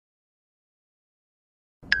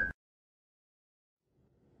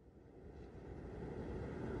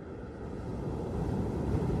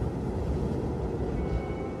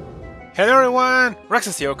Hello everyone!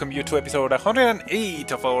 Roxas here, welcome you to episode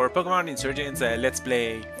 108 of our Pokémon Insurgence Let's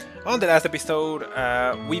Play. On the last episode,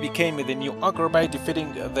 we became the new ogre by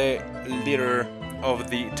defeating the leader of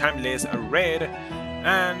the Timeless Red,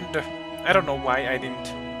 and I don't know why I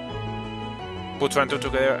didn't put two and two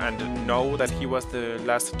together and know that he was the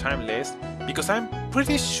last Timeless, because I'm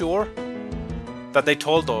pretty sure that they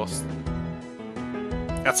told us.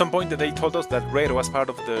 At some point they told us that Red was part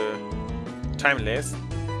of the Timeless.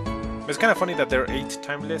 It's kind of funny that there are 8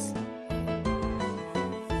 Timeless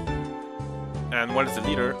and one is the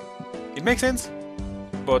leader. It makes sense,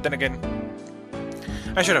 but then again,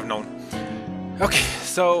 I should have known. Okay,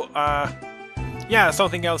 so yeah,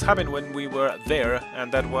 something else happened when we were there,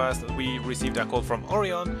 and that was we received a call from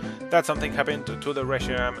Orion that something happened to the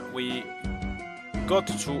Reshiram. We got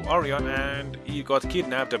to Orion and he got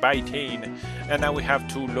kidnapped by Tane, and now we have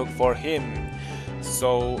to look for him.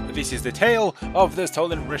 So this is the tale of the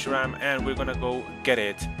stolen Reshiram, and we're gonna go get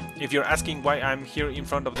it. If you're asking why I'm here in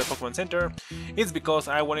front of the Pokemon Center, it's because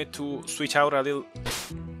I wanted to switch out a little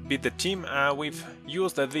bit the team. We've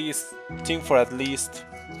used this team for at least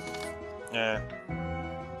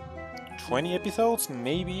 20 episodes,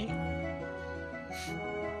 maybe?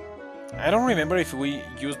 I don't remember if we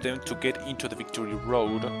used them to get into the Victory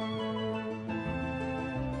Road.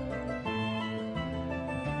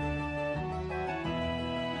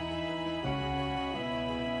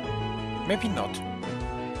 Maybe not.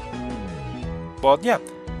 But yeah,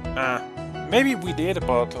 maybe we did,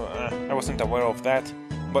 but I wasn't aware of that.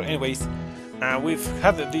 But anyways, we've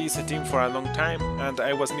had this team for a long time, and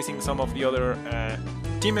I was missing some of the other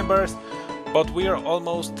team members, but we are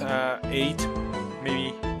almost 8,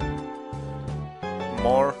 maybe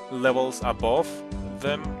more levels above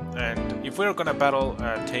them. And if we're gonna battle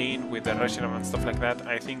Tane with the Reshiram and stuff like that,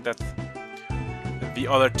 I think that the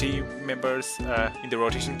other team members in the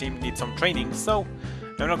rotation team need some training, so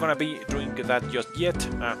I'm not gonna be doing that just yet.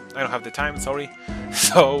 I don't have the time, sorry.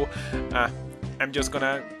 So I'm just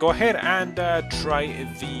gonna go ahead and try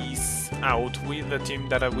these out with the team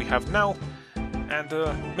that we have now, and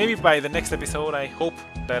maybe by the next episode I hope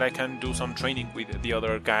that I can do some training with the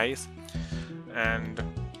other guys, and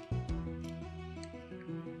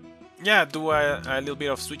yeah, do a little bit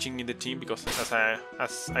of switching in the team, because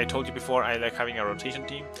as I told you before, I like having a rotation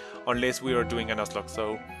team, unless we are doing a Nuzlocke.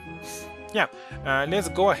 So yeah, let's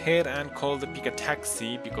go ahead and call the Pika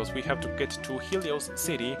Taxi, because we have to get to Helios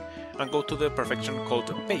City and go to the Perfection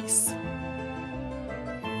Cult base.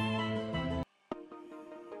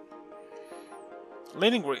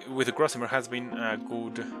 Landing with the Grossemer has been a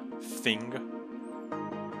good thing.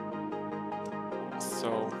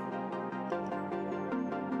 So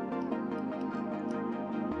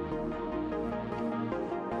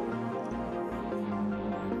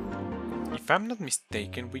if I'm not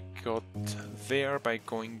mistaken, we got there by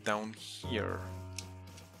going down here.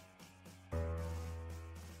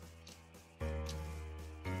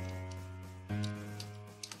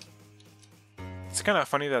 It's kind of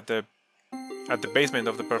funny that at the basement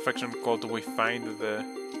of the Perfection Cult we find the...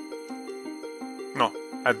 No,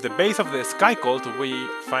 at the base of the Sky Cult we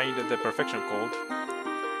find the Perfection Cult.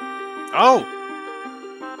 Oh!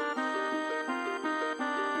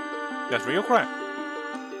 That's real crap.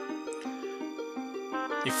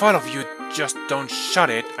 If all of you just don't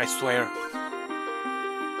shut it, I swear.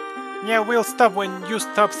 Yeah, we'll stop when you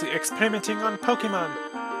stop experimenting on Pokemon.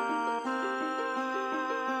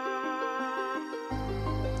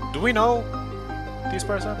 Do we know this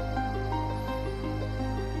person?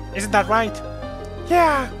 Isn't that right?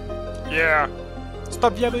 Yeah! Yeah!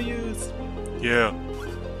 Stop W's! Yeah.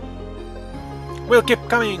 We'll keep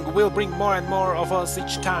coming, we'll bring more and more of us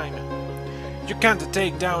each time. You can't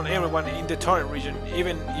take down everyone in the Torren Region,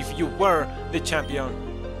 even if you were the champion.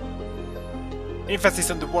 Emphasis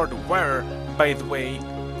on the word were, by the way.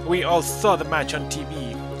 We all saw the match on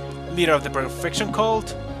TV. Leader of the Perfection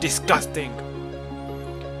Cult? Disgusting.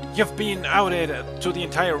 You've been outed to the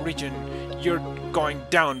entire region. You're going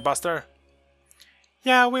down, Buster.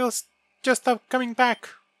 Yeah, we'll just stop coming back.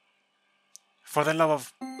 For the love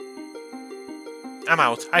of... I'm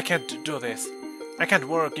out. I can't do this. I can't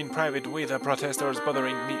work in private with protesters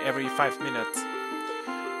bothering me every 5 minutes.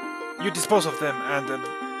 You dispose of them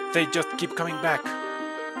and they just keep coming back.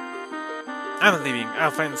 I'm leaving.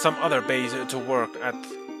 I'll find some other base to work at.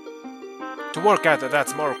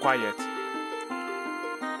 That's more quiet.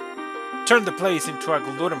 Turn the place into a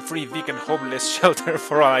gluten-free vegan homeless shelter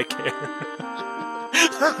for all I care.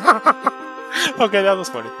 Okay, that was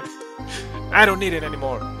funny. I don't need it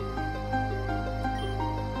anymore.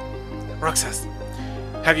 Roxas,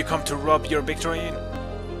 have you come to rub your victory in?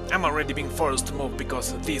 I'm already being forced to move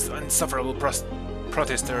because these insufferable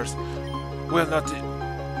protesters will not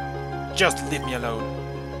just leave me alone.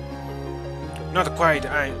 Not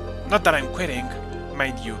that I'm quitting,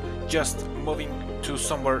 mind you, just moving to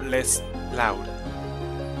somewhere less loud.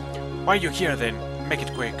 Why are you here then? Make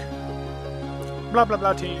it quick. Blah blah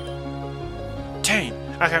blah, Tane. Tane!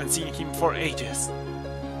 I haven't seen him for ages.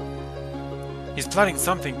 He's plotting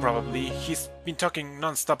something, probably. He's been talking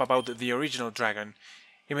non-stop about the original dragon,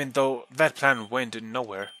 even though that plan went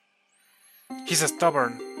nowhere. He's as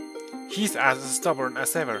stubborn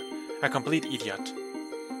as ever, a complete idiot.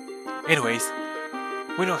 Anyways,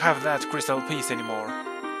 we don't have that crystal piece anymore.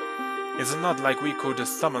 It's not like we could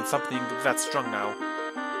summon something that strong now.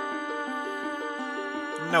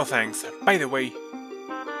 No thanks. By the way,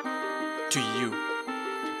 to you.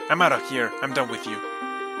 I'm out of here. I'm done with you.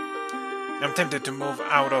 I'm tempted to move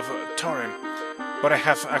out of Torren, but I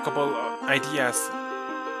have a couple ideas.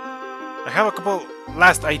 I have a couple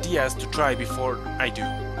last ideas to try before I do.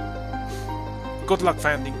 Good luck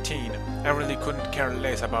finding Teen. I really couldn't care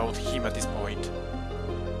less about him at this point.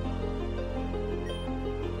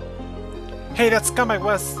 Hey, that scumbag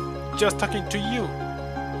was just talking to you.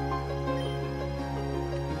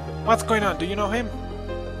 What's going on? Do you know him?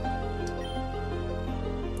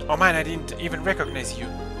 Oh man, I didn't even recognize you.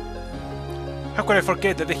 How could I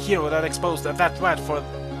forget that the hero that exposed that rat for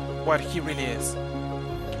what he really is?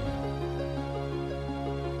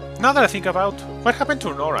 Now that I think about what happened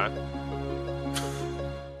to Nora.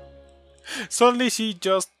 Suddenly she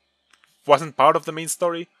just wasn't part of the main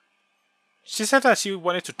story. She said that she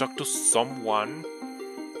wanted to talk to someone.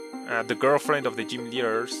 The girlfriend of the gym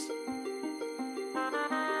leaders.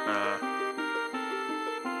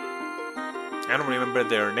 I don't remember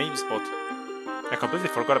their names, but I completely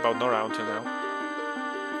forgot about Nora until now.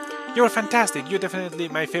 You were fantastic. You're definitely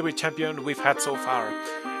my favorite champion we've had so far.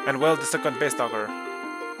 And well, the second best dogger.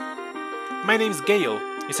 My name's Gale.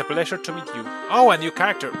 It's a pleasure to meet you. Oh, a new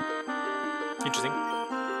character. Interesting.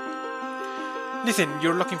 Listen,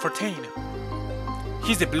 you're looking for Tane.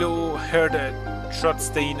 He's the blue-haired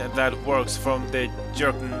Trotstain that works from the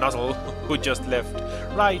jerk nozzle who just left.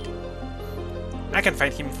 Right. I can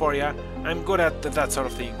find him for ya. I'm good at that sort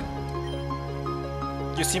of thing.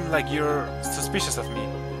 You seem like you're suspicious of me.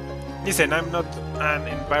 Listen, I'm not an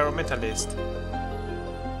environmentalist.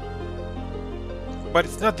 But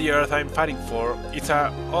it's not the Earth I'm fighting for, it's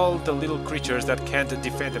all the little creatures that can't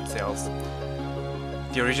defend themselves.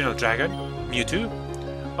 The original dragon? Mewtwo?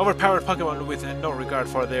 Overpowered Pokémon with no regard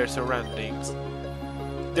for their surroundings.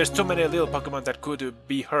 There's too many little Pokémon that could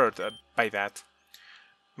be hurt by that.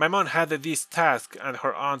 My mom had this task, and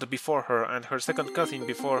her aunt before her, and her second cousin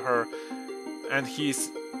before her, and his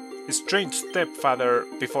strange stepfather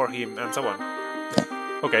before him, and so on.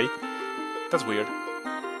 Okay, that's weird.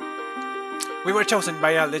 We were chosen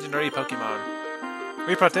by a legendary Pokémon.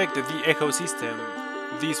 We protect the ecosystem.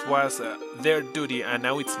 This was their duty, and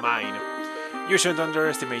now it's mine. You shouldn't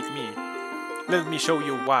underestimate me. Let me show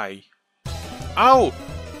you why. Oh!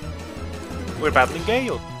 We're battling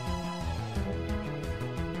Gale.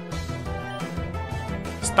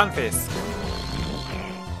 Stunfisk.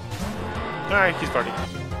 Alright, he's partying.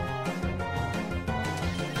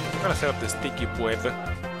 I'm gonna set up the sticky web.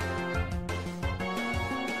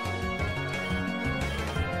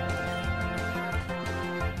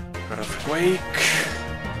 Earthquake.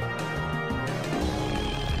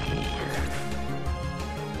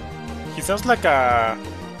 He sounds like a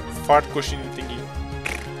fart cushion thingy.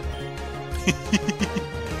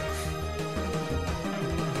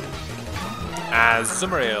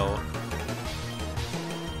 Azumarill.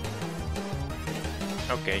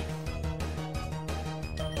 Okay.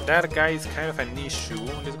 That guy is kind of an issue.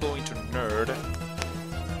 Let's go into Nerd.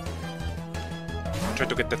 Try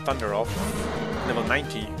to get the Thunder off. Level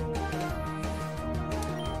 90.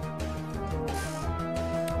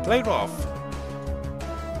 Play rough.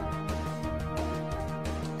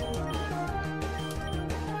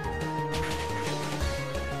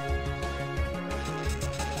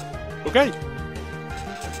 Okay.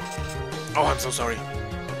 Oh, I'm so sorry.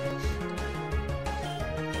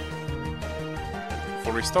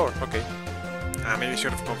 For restore, okay. Maybe I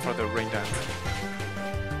should have gone for the rain dance.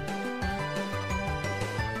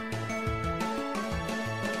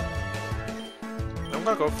 I'm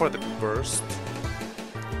gonna go for the burst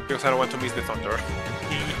because I don't want to miss the thunder.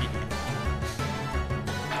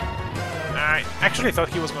 I actually thought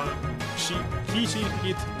he was gonna. She,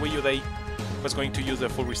 it, Wii U Day was going to use the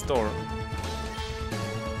full restore.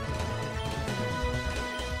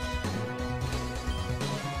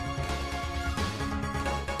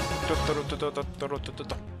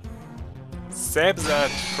 Sebza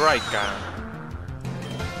Trika.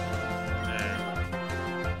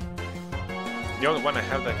 The only one I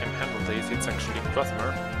have that can handle this is actually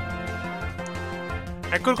Clothmer.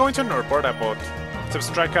 I could go into Norporta, but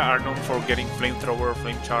Sebza Trika are known for getting Flamethrower,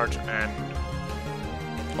 Flame Charge, and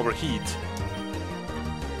Overheat.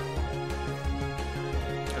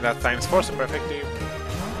 And that times 4 super effective,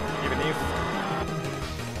 even if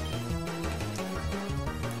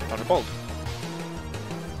Thunderbolt.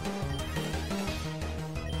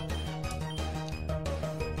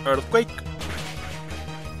 Earthquake.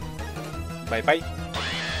 Bye bye.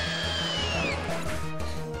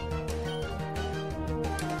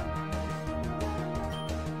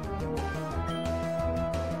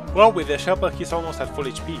 Well, with the Shelper, he's almost at full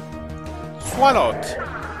HP. Swallowed!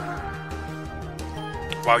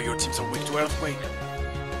 Wow, your team's so weak to Earthquake.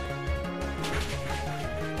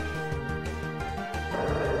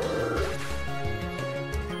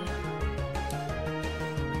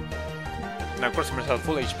 Now Cosmos has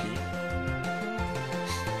full HP.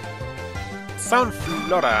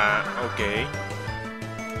 Sunflora, okay.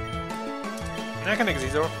 I can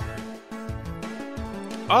Exizor.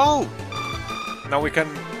 Oh! Now we can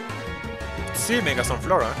see Mega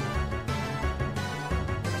Sunflora.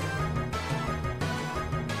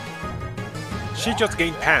 She just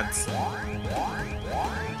gained pants.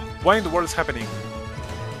 What in the world is happening?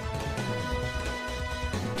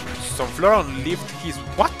 Sunflora lived his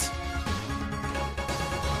what?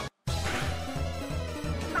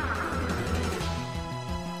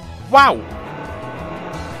 Wow!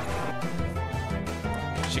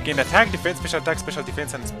 She gained attack, defense, special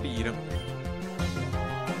defense, and speed.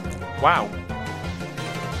 Wow.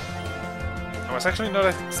 I was actually not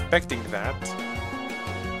expecting that.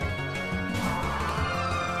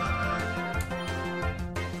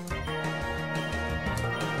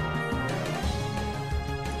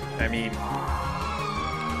 I mean...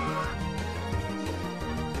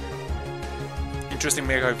 interesting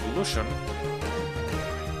Mega Evolution.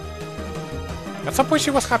 At some point she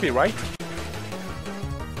was happy, right?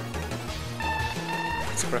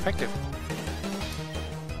 Super effective.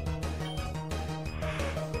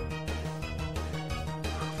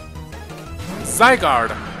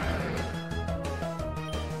 Zygarde!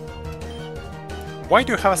 Why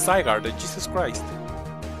do you have a Zygarde? Jesus Christ.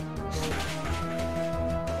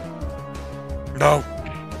 No!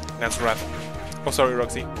 That's right. Oh, sorry,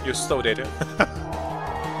 Roxy. You're so dead.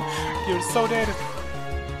 You're so dead.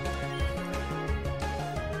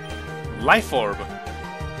 Life Orb.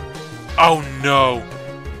 Oh no!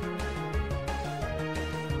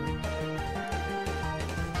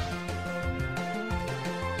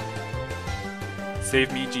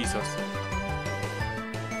 Save me, Jesus.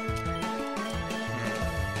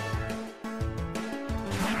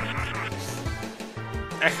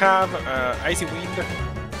 I have Icy Wind.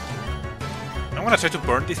 I'm gonna try to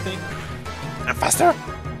burn this thing. And faster!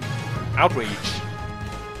 Outrage.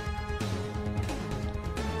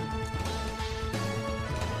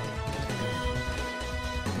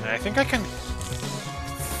 I think I can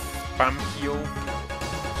spam heal.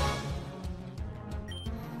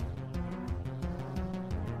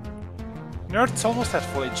 Nerd's almost at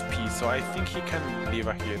full HP, so I think he can leave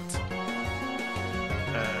a hit.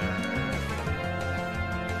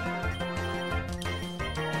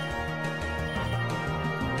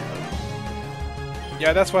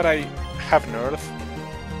 Yeah, that's what I have Nerd.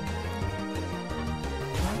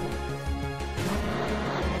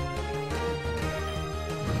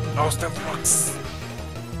 Oh, Stealth Rocks!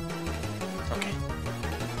 Okay.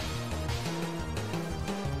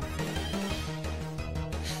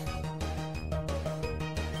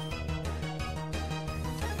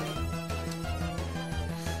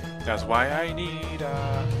 That's why I need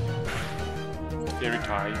a Fairy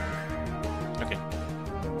type. Okay.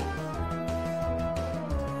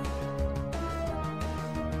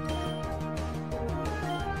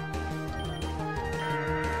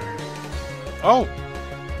 Oh!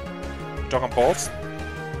 Dragon Balls?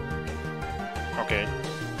 Okay.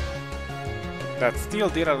 That still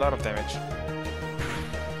did a lot of damage.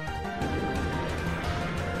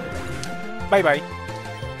 Bye bye.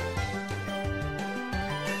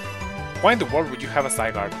 Why in the world would you have a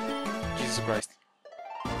Zygarde? Jesus Christ.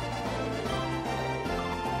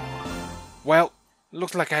 Well,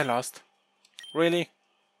 looks like I lost. Really?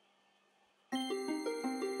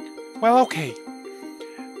 Well, okay.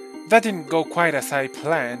 That didn't go quite as I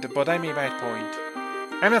planned, but I made my point.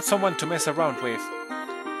 I'm not someone to mess around with.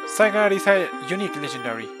 Zygarde is a unique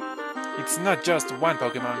legendary. It's not just one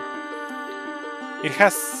Pokemon. It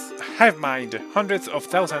has hive mind, hundreds of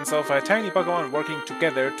thousands of tiny Pokemon working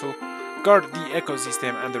together to guard the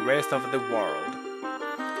ecosystem and the rest of the world.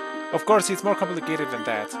 Of course, it's more complicated than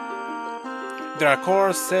that. There are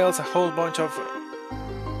core cells, a whole bunch of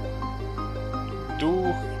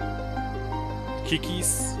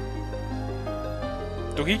doohickeys.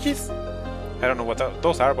 Doohickeys? I don't know what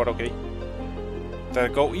those are, but okay.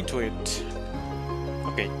 That go into it.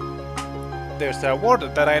 Okay. There's a word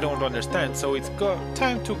that I don't understand, so it's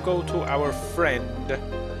time to go to our friend.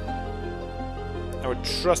 Our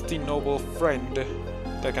trusty noble friend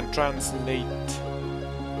that can translate.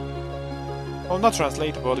 Well, not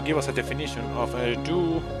translate, but give us a definition of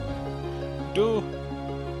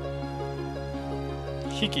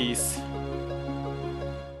doohickeys.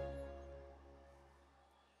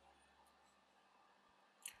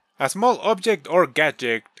 A small object or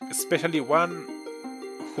gadget, especially one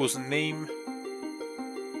whose name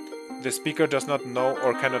the speaker does not know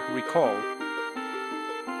or cannot recall.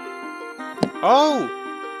 Oh!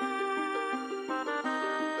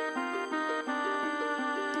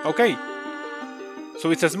 Okay.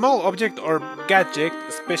 So it's a small object or gadget,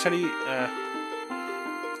 especially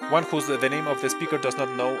one whose the name of the speaker does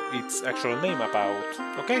not know its actual name about.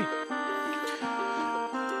 Okay.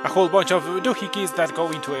 A whole bunch of doohickeys that go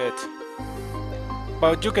into it.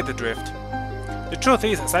 But you get the drift. The truth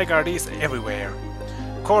is, Zygarde is everywhere.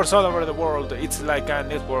 Cores all over the world. It's like a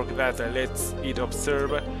network that lets it observe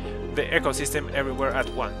the ecosystem everywhere at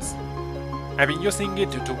once. I've been using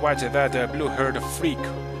it to watch that blue-haired freak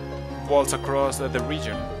waltz across the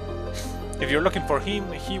region. If you're looking for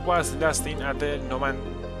him, he was last seen at the No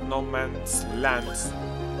Man's Lands.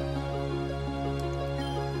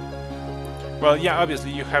 Well, yeah,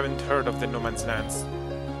 obviously you haven't heard of the No Man's Lands.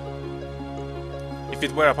 If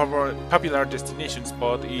it were a popular destination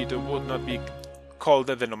spot, it would not be called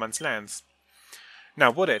the No Man's Lands.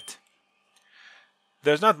 Now, would it?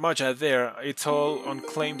 There's not much out there. It's all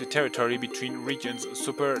unclaimed territory between regions,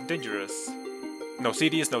 super dangerous. No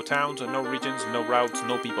cities, no towns, no regions, no routes,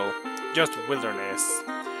 no people. Just wilderness.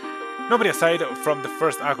 Nobody aside from the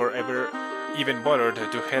first Agor ever even bothered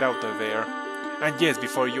to head out there. And yes,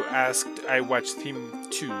 before you asked, I watched him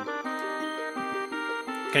too.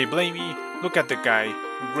 Can you blame me? Look at the guy.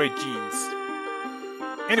 Great genes.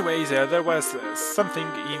 Anyways, there was something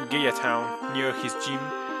in Gaia Town near his gym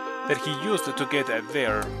that he used to get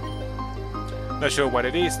there. Not sure what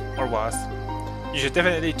it is or was. You should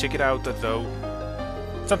definitely check it out though.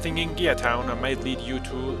 Something in Gaia Town might lead you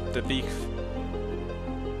to the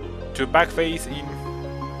backface in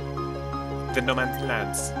the No Man's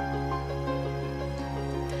Lands.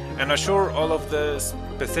 I'm not sure all of the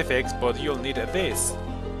specifics, but you'll need this.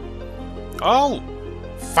 Oh!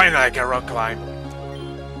 Finally I can rock climb!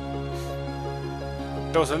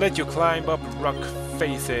 Those let you climb up rock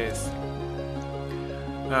faces.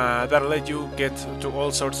 That'll let you get to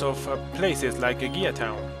all sorts of places like Gaia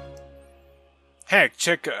Town. Heck,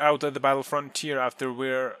 check out the Battle Frontier after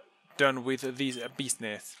we're done with this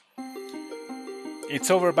business.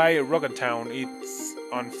 It's over by Rogan Town. It's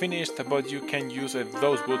unfinished, but you can use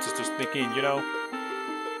those boots to sneak in, you know?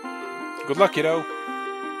 Good luck, kiddo!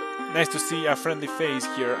 Nice to see a friendly face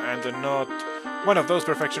here and not one of those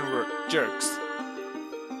perfection jerks.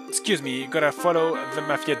 Excuse me, gotta follow the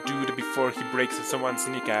mafia dude before he breaks someone's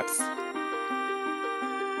kneecaps.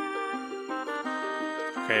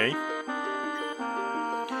 Okay.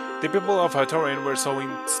 The people of Torren were so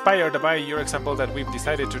inspired by your example that we've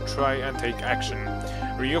decided to try and take action.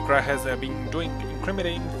 Ryukra has been doing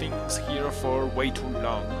incriminating things here for way too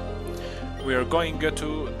long. We are going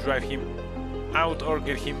to drive him out or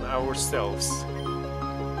get him ourselves.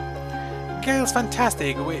 Gail's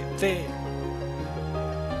fantastic.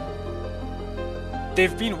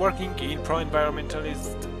 They've been working in with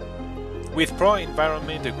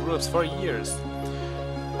pro-environment groups for years.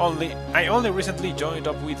 I only recently joined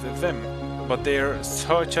up with them, but they're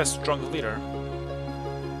such a strong leader.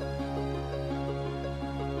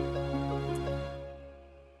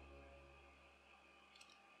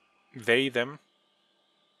 They, them.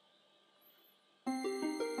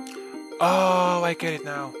 Oh, I get it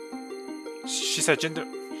now. She's a gender...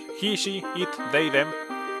 He, she, it, they, them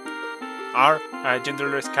are a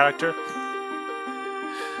genderless character.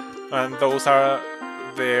 And those are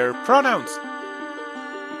their pronouns.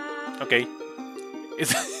 Okay.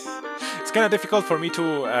 It's kind of difficult for me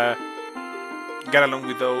to get along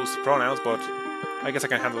with those pronouns, but I guess I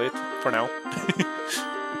can handle it for now.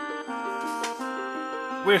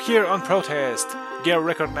 We're here on protest. Gail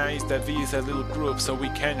recognized these little groups, so we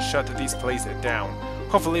can shut this place down.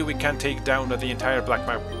 Hopefully we can take down the entire black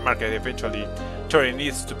market eventually. Torren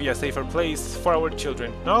needs to be a safer place for our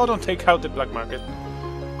children. No, don't take out the black market.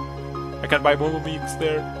 I can buy more meats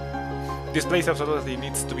there. This place absolutely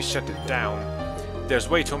needs to be shut down. There's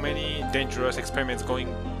way too many dangerous experiments going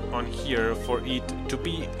on here for it to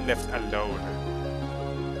be left alone.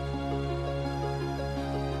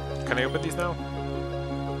 Can I open this now?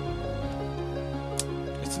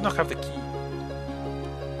 It does not have the key.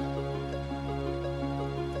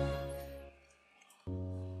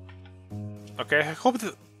 Okay,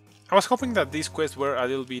 I was hoping that these quests were a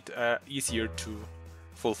little bit easier to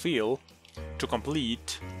fulfill, to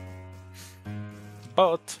complete,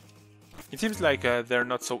 but it seems like they're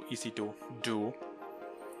not so easy to do.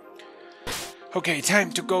 Okay,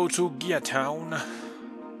 time to go to Gia Town.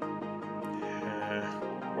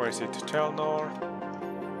 Where is it? Telnor,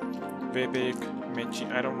 Vivek, Mechi.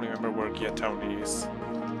 I don't remember where Gia Town is.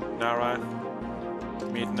 Nara,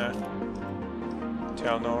 Midna,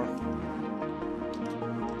 Telnor,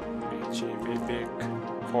 Mechi, Vivek,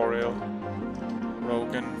 Corel,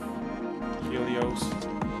 Rogan, Helios,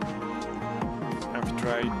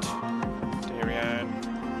 Amphitrite, Darian,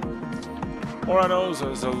 Oranos,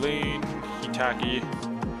 Zolene, Hitaki,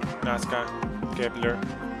 Nazca, Kepler,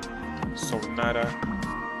 Solnada,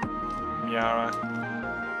 Miara,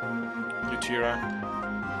 Utira,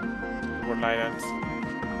 World Islands.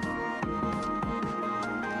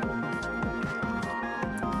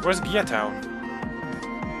 Where's Gia Town?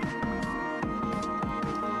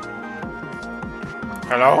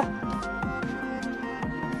 Hello?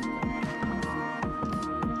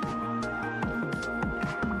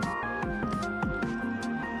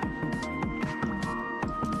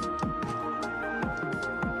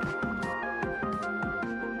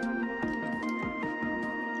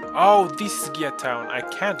 Oh, this is Gia Town. I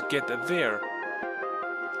can't get there.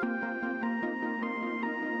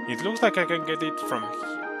 It looks like I can get it from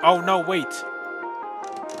here. Oh no, wait.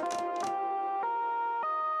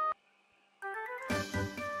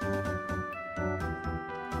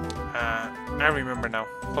 I remember now.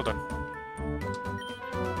 Hold on.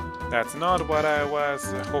 That's not what I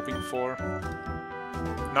was hoping for.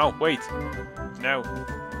 No, wait. No.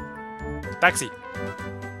 Taxi.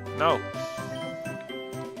 No.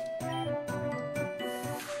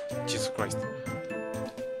 Jesus Christ.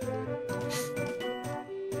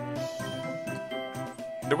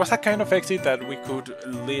 There was a kind of exit that we could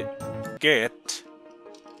get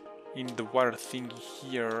in the water thing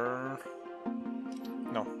here.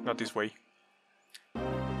 No, not this way.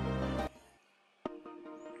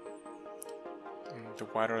 The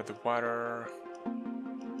water, the water.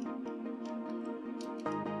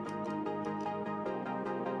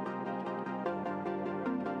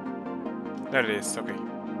 There it is, okay.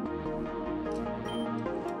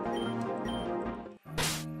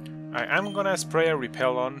 I am gonna spray a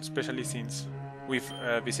repel on, especially since we've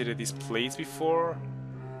visited this place before.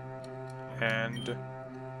 And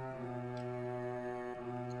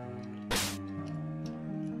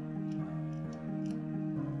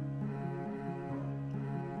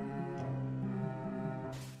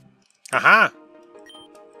aha!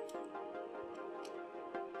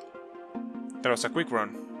 That was a quick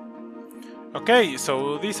run. Okay,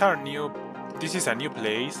 so these are new. This is a new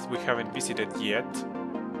place we haven't visited yet.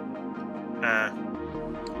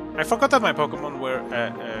 I forgot that my Pokemon were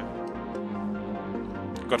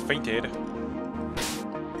got fainted.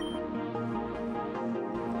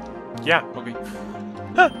 Yeah, okay.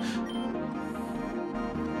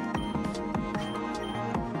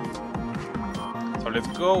 So let's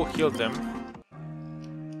go heal them.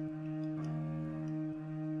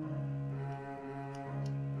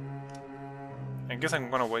 I guess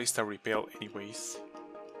I'm gonna waste a repel anyways.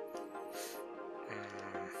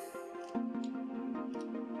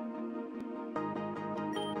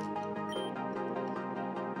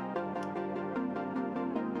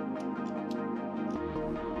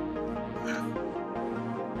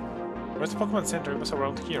 Where's the Pokemon Center? It was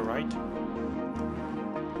around here, right?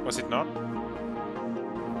 Was it not?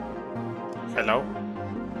 Hello?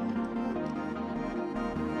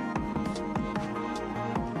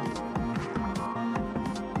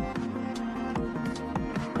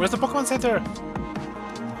 Where's the Pokemon Center?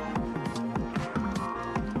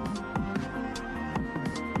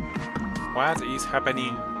 What is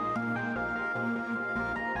happening?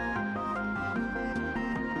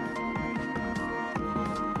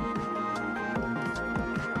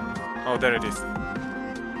 Oh, there it is.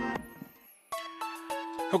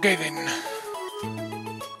 Okay then.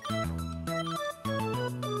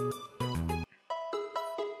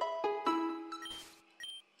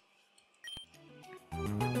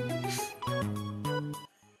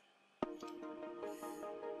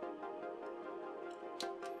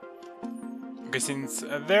 Okay, since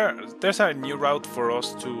there's a new route for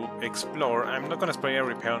us to explore, I'm not gonna spray a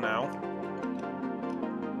repel now.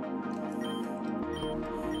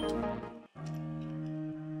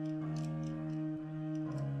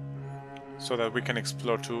 so that we can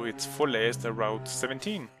explore to its fullest Route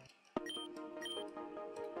 17.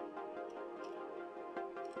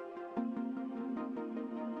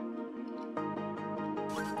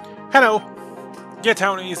 Hello! Gia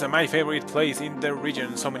Town is my favorite place in the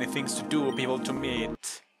region, so many things to do, people to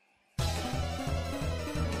meet.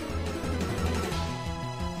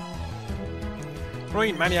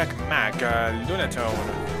 Ruin Maniac Mac,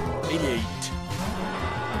 Lunatone, 88.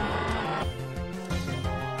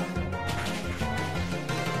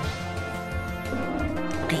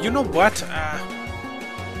 Okay, you know what?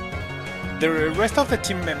 The rest of the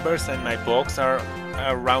team members and my box are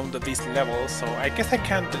around this level, so I guess I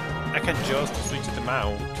can just switch them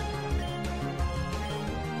out.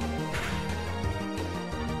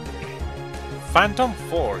 Phantom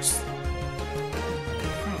Force.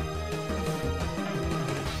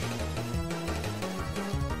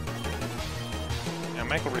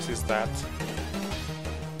 I could resist that.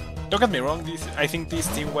 Don't get me wrong, I think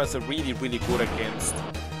this team was really good against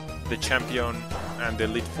the champion and the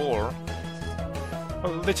Elite Four.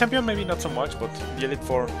 Well, the champion maybe not so much, but the Elite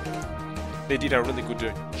Four, they did a really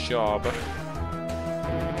good job.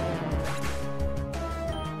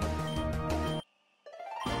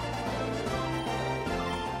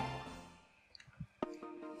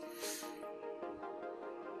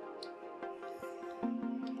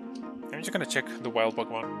 I'm just gonna check the wild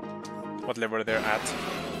Pokemon, what level they're at.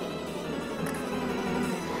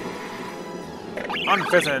 On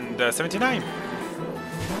Pheasant, 79!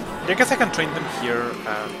 I guess I can train them here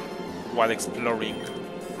while exploring.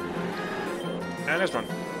 And let's run.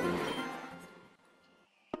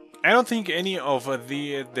 I don't think any of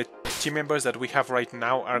the team members that we have right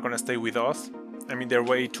now are gonna stay with us. I mean, they're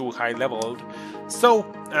way too high leveled. So,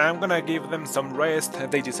 I'm gonna give them some rest.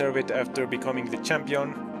 They deserve it after becoming the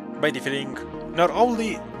champion by defeating not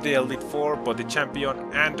only the Elite Four, but the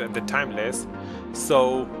champion and the Timeless.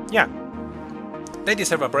 So, yeah, they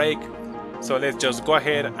deserve a break. So let's just go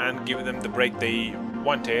ahead and give them the break they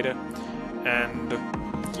wanted. And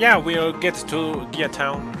yeah, we'll get to Gia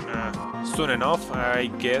Town soon enough, I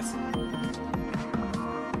guess.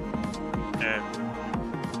 And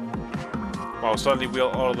wow, suddenly we're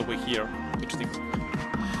all the way here. Interesting.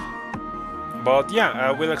 But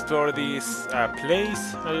yeah, we'll explore this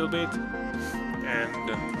place a little bit,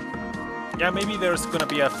 and yeah, maybe there's gonna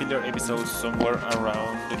be a filler episode somewhere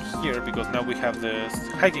around here, because now we have the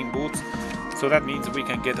hiking boots, so that means we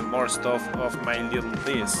can get more stuff off my little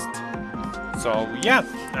list. So yeah,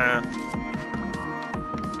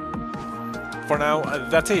 for now,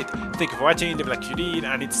 that's it. Thank you for watching, the Black QD,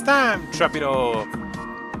 and it's time to wrap it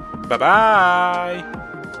up. Bye bye!